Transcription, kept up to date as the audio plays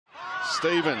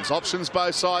Stevens, options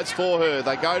both sides for her.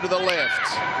 They go to the left.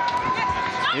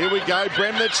 Here we go,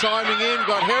 Bremner chiming in.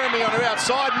 Got Heremy on her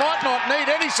outside. Might not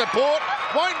need any support.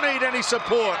 Won't need any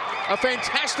support. A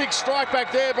fantastic strike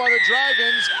back there by the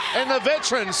Dragons. And the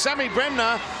veteran, Sammy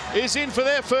Bremner, is in for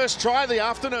their first try of the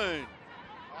afternoon.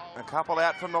 A couple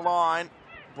out from the line.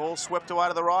 Ball swept away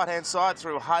to the right-hand side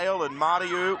through Hale and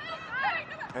Martiu.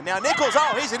 And now Nichols,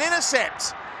 oh, he's an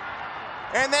intercept.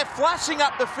 And they're flashing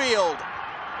up the field.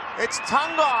 It's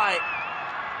Tungai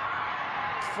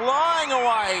flying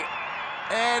away.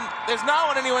 And there's no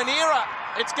one anywhere near her.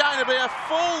 It's going to be a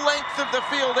full length of the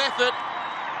field effort.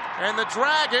 And the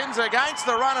Dragons, against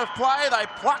the run of play, they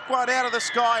pluck one out of the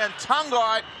sky and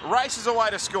Tungai races away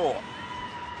to score.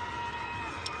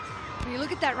 You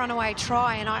look at that runaway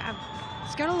try, and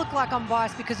it's going to look like I'm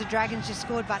biased because the Dragons just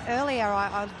scored, but earlier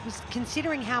I was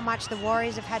considering how much the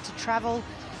Warriors have had to travel.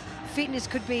 Fitness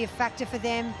could be a factor for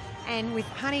them, and with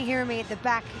Honey Hirami at the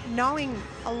back, knowing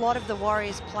a lot of the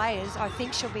Warriors players, I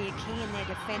think she'll be a key in their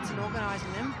defence and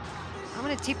organising them. I'm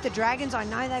going to tip the Dragons. I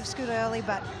know they've scored early,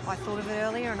 but I thought of it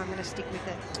earlier, and I'm going to stick with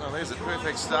it. Well, there's a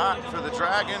perfect start for the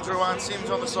Dragons. Ruan Sims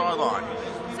on the sideline.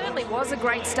 Certainly was a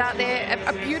great start there.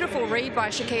 A beautiful read by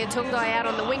Shakia Tungai out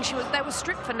on the wing. They were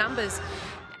stripped for numbers.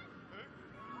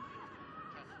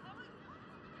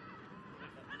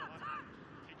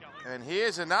 And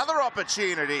here's another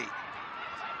opportunity.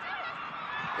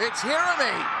 It's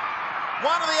Hirami,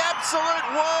 one of the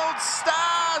absolute world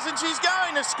stars, and she's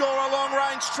going to score a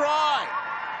long-range try.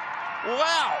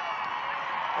 Wow.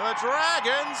 The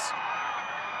Dragons,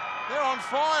 they're on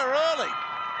fire early.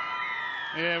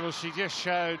 Yeah, well, she just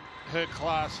showed her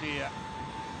class here,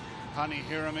 Honey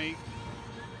Hirami.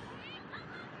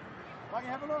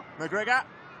 McGregor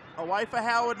away for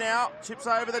Howard now, chips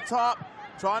over the top,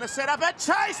 trying to set up a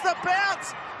chase, the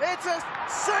bounce. It's a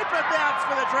super bounce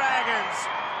for the Dragons.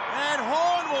 And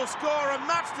Horn will score a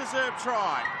much-deserved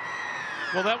try.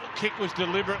 Well, that kick was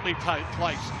deliberately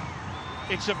placed.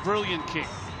 It's a brilliant kick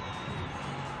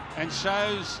and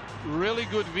shows really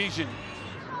good vision.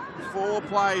 4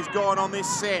 plays gone on this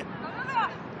set.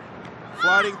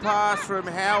 Floating pass from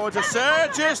Howard to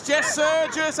Surgis. Jess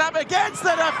Surgis up against the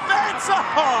defence.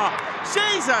 Oh,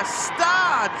 she's a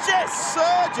star. Jess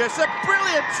Surgis, a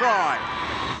brilliant try.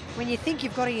 When you think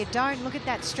you've got it, you don't. Look at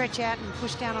that stretch out and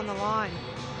push down on the line.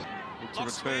 To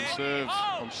return serves,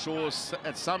 I'm sure,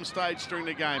 at some stage during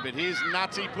the game. But here's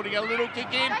Nutty putting a little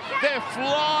kick in. They're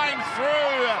flying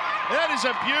through. That is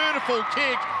a beautiful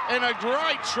kick and a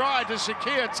great try to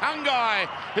Shakia Tungai,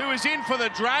 who is in for the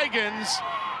Dragons.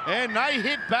 And they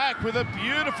hit back with a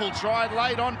beautiful try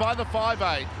laid on by the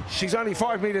 5'8". She's only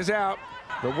 5 metres out.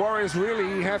 The Warriors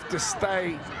really have to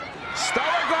stay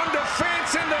stoic on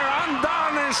defence, and they're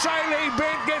undone. And Shaylee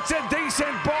Bent gets a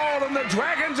decent ball, and the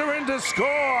Dragons are in to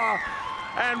score.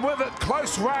 And with it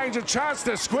close range, a chance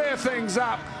to square things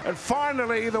up. And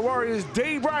finally, the Warriors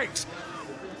D breaks.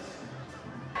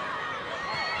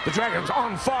 The Dragons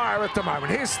on fire at the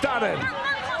moment. Here's Studden.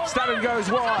 Studden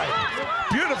goes wide.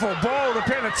 Beautiful ball to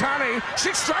Penatani.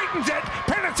 She straightens it.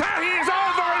 Penatani is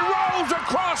over and rolls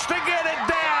across to get it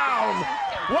down.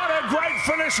 What a great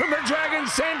finish from the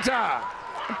Dragons centre.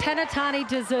 Penatani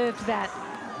deserved that.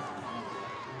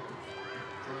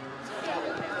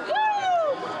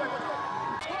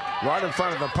 Right in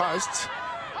front of the posts.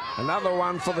 Another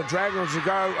one for the Dragons to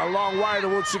go a long way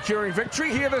towards securing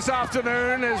victory here this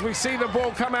afternoon as we see the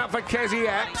ball come out for Kezzy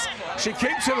Apps. She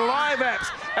keeps it alive, Apps,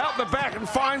 out the back and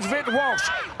finds Vet Walsh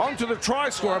onto the try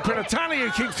scorer. Penatani who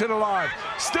keeps it alive.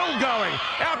 Still going,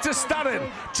 out to Studden.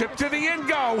 Chip to the end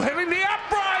goal, hitting the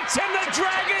uprights, and the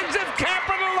Dragons have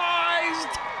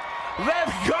capitalised.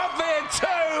 They've got there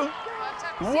too.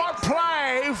 What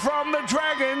play from the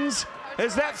Dragons.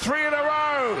 Is that 3 in a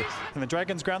row? And the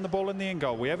Dragons ground the ball in the end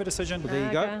goal. We have a decision. There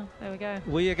you go. There we go.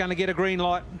 We are going to get a green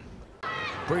light.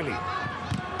 Brealey.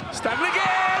 Studden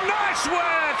again. Nice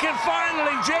work. And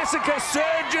finally, Jessica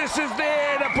Surgis is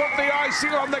there to put the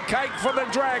icing on the cake for the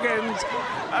Dragons.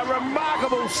 A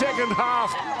remarkable second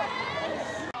half.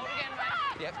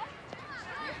 Yep.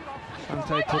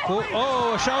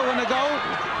 Oh, a show and a goal.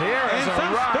 Here is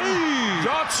a run. Speed.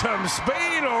 Got some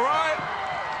speed, all right.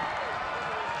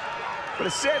 But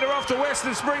it's sent her off to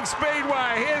Western Spring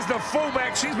Speedway. Here's the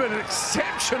fullback. She's been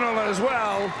exceptional as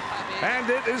well. And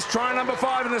it is try number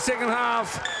 5 in the second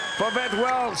half for Vet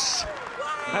Welsh.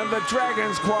 And the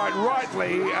Dragons, quite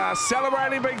rightly, are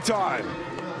celebrating big time.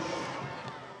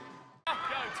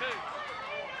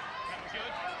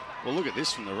 Well, look at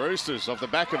this from the Roosters off the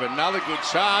back of another good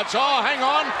charge. Oh, hang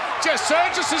on. Jess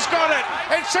Surgis has got it.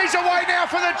 And she's away now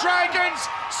for the Dragons.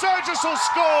 Surgis will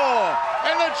score.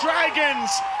 and the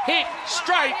Dragons hit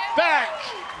straight back.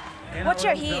 Watch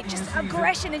her here, just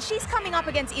aggression, and she's coming up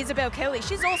against Isabel Kelly.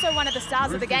 She's also one of the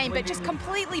stars of the game, but just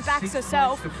completely backs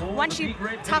herself. Once she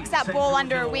tucks that ball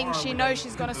under her wing, she knows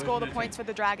she's going to score the points for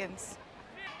the Dragons.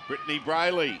 Brittany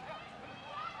Brayley,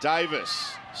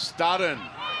 Davis, Studden,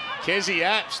 Kezzy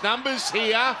Apps, numbers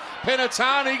here.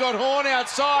 Penatani got Horn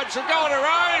outside, she'll go on her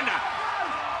own.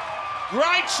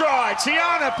 Great try,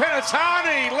 Tiana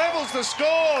Penatani levels the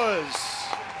scores.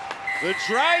 The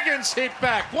Dragons hit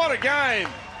back, what a game.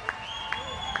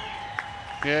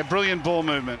 Yeah, brilliant ball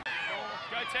movement.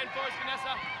 Go 10 for us,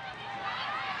 Vanessa.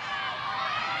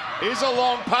 Here's a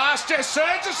long pass. Jess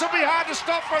Surgis will be hard to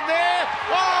stop from there.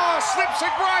 Oh, slips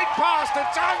a great pass to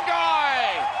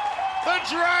Tungai. The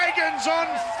Dragons on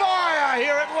fire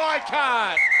here at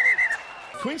Leichhardt.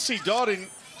 Quincy Dodd in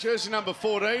jersey number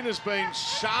 14 has been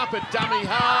sharp at dummy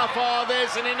half. Oh,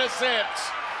 there's an intercept.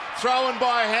 Thrown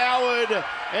by Howard,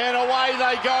 and away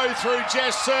they go through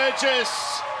Jess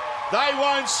Surgis. They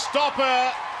won't stop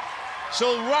her.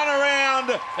 She'll run around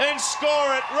and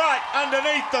score it right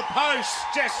underneath the post.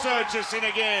 Jess Surgis in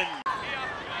again.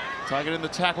 Targeting the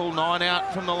tackle, 9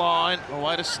 out from the line.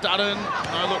 Away to Studden.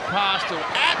 No look past her.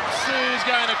 Apps is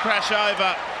going to crash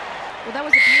over. Well, that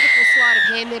was a beautiful sleight of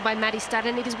hand there by Maddie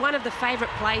Studden. It is one of the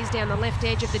favourite plays down the left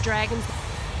edge of the Dragons.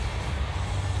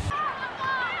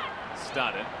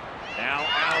 Studden. Now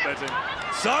Albert.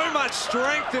 And so much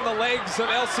strength in the legs of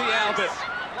Elsie Albert.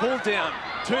 Pulled down,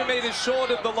 2 metres short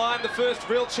of the line, the first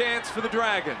real chance for the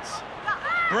Dragons.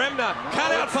 Bremner,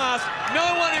 cut out pass,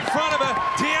 no one in front of her.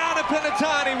 Tiana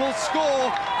Penatani will score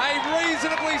a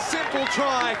reasonably simple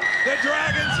try. The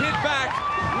Dragons hit back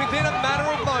within a matter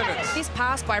of moments. This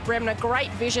pass by Bremner,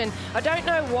 great vision. I don't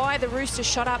know why the Roosters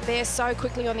shot up there so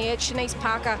quickly on the edge. Shanice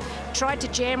Parker tried to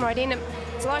jam right in.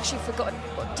 It's like she forgot,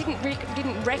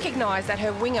 didn't recognise that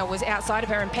her winger was outside of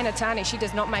her, and Penatani, she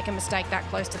does not make a mistake that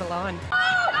close to the line.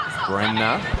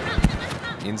 Bremner,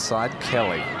 inside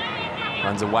Kelly.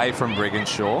 Runs away from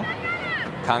Brigginshaw.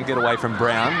 Can't get away from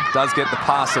Brown. Does get the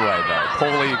pass away though.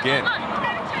 Paulie again.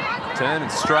 Turn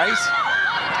and straight.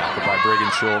 Tackled by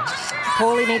Brigginshaw.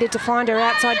 Paulie needed to find her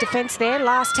outside defence there.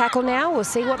 Last tackle now. We'll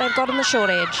see what they've got on the short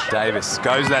edge. Davis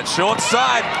goes that short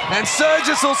side, and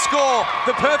Surgis will score.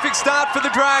 The perfect start for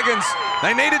the Dragons.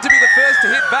 They needed to be the first to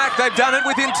hit back. They've done it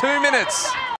within 2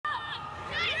 minutes.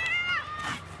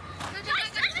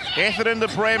 Etherton to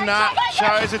Bremner,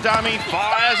 shows a dummy,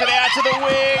 fires it out to the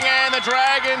wing, and the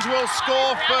Dragons will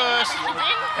score first.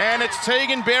 And it's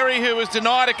Tegan Berry who was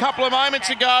denied a couple of moments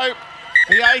ago.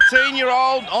 The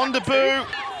 18-year-old on debut.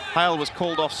 Hale was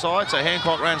called offside, so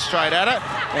Hancock ran straight at it.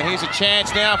 And here's a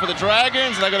chance now for the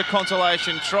Dragons. They got a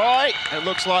consolation try. It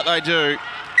looks like they do.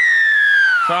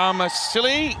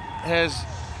 Silly has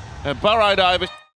burrowed over.